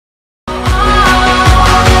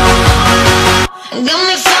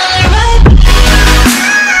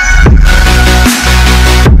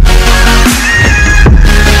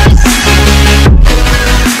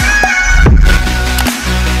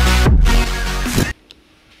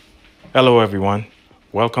Hello everyone,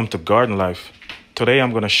 welcome to Garden Life. Today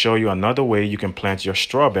I'm going to show you another way you can plant your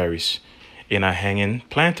strawberries in a hanging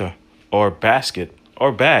planter or basket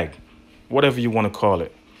or bag, whatever you want to call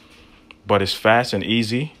it. But it's fast and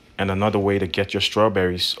easy and another way to get your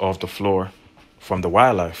strawberries off the floor from the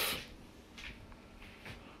wildlife.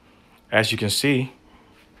 As you can see,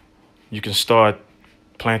 you can start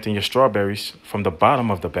planting your strawberries from the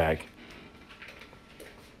bottom of the bag.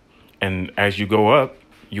 And as you go up,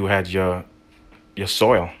 you had your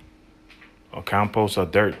soil or compost or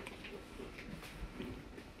dirt.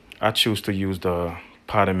 I choose to use the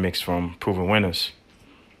potting mix from Proven Winners.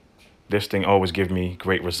 This thing always gives me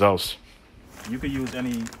great results. You could use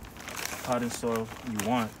any potting soil you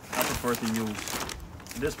want. I prefer to use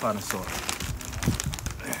this potting soil.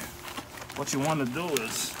 What you want to do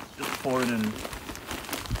is just pour it in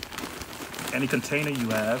any container you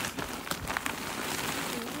have.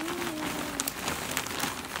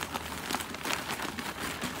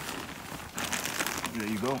 There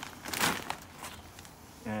you go.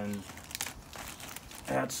 And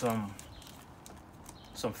add some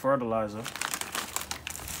fertilizer.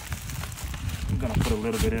 I'm gonna put a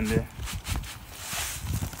little bit in there.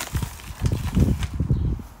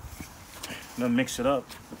 Then mix it up.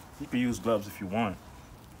 You can use gloves if you want.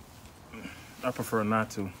 I prefer not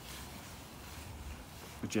to.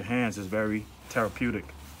 With your hands is very therapeutic.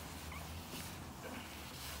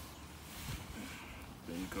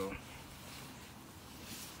 There you go.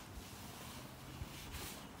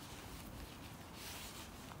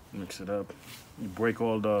 Mix it up. You break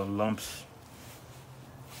all the lumps.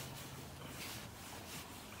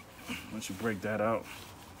 Once you break that out,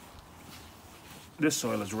 this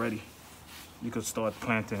soil is ready. You could start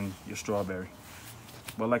planting your strawberry.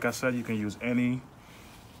 But like I said, you can use any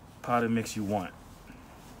potting mix you want.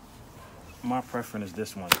 My preference is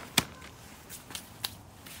this one.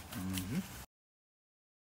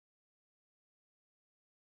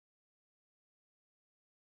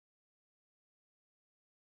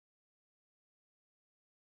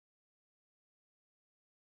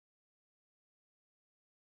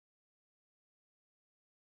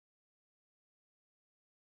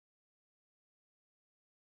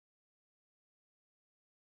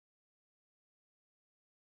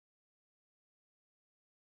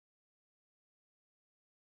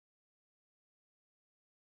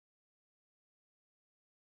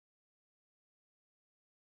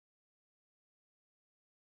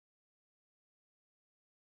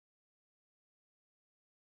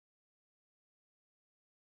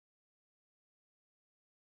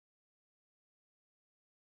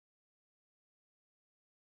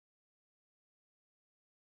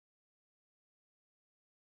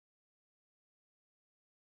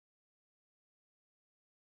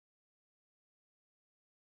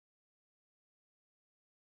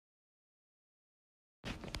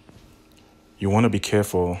 You want to be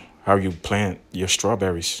careful how you plant your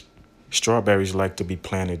strawberries. Strawberries like to be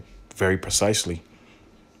planted very precisely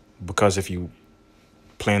because if you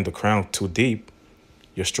plant the crown too deep,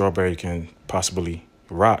 your strawberry can possibly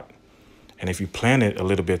rot. And if you plant it a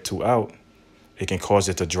little bit too out, it can cause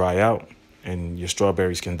it to dry out and your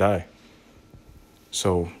strawberries can die.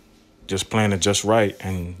 So just plant it just right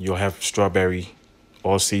and you'll have strawberry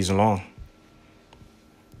all season long.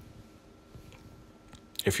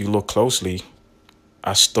 If you look closely,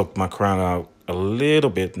 I stuck my crown out a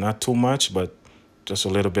little bit, not too much, but just a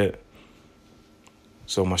little bit,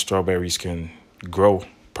 so my strawberries can grow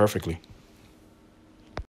perfectly.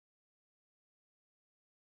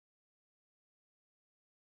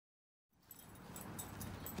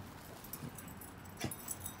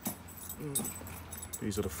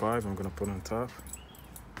 These are the 5 I'm gonna put on top.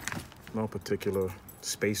 No particular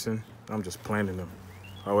spacing. I'm just planting them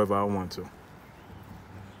however I want to.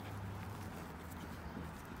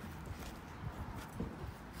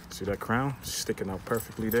 See that crown sticking out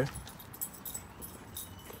perfectly there?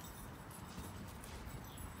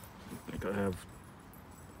 I think I have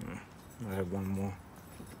one more.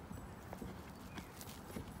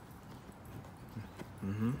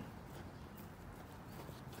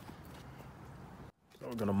 So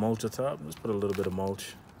we're gonna mulch the top. Let's put a little bit of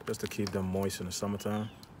mulch just to keep them moist in the summertime.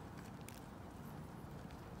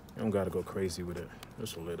 You don't gotta go crazy with it,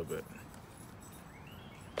 just a little bit.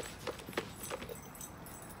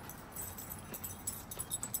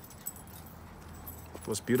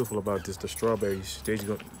 What's beautiful about this, the strawberries,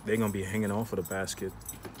 they're gonna be hanging off of the basket,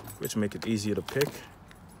 which make it easier to pick.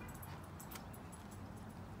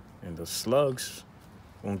 And the slugs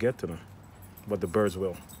won't get to them, but the birds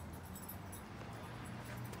will.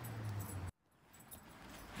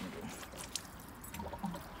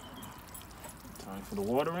 Time for the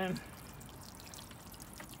watering.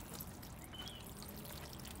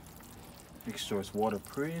 Make sure it's water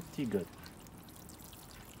pretty good.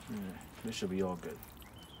 Yeah, this should be all good.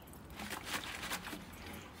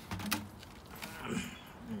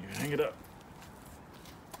 Hang it up.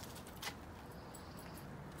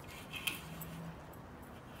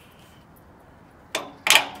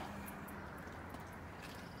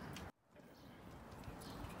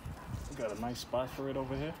 We got a nice spot for it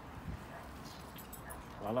over here.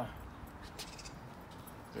 Voila.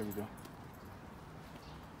 There we go.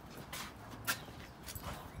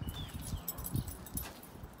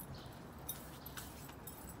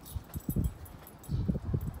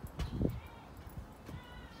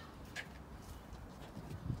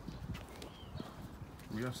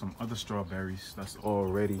 We have some other strawberries that's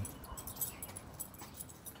already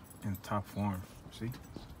in top form. See?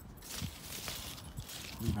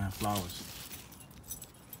 We even have flowers.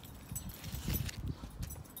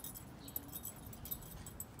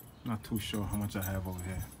 Not too sure how much I have over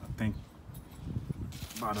here. I think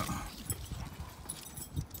about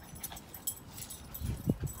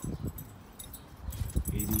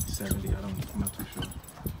 80, 70, I'm not too sure.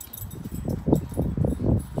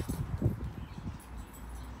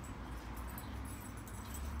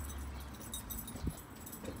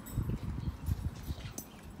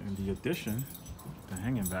 And the addition, the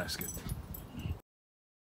hanging basket.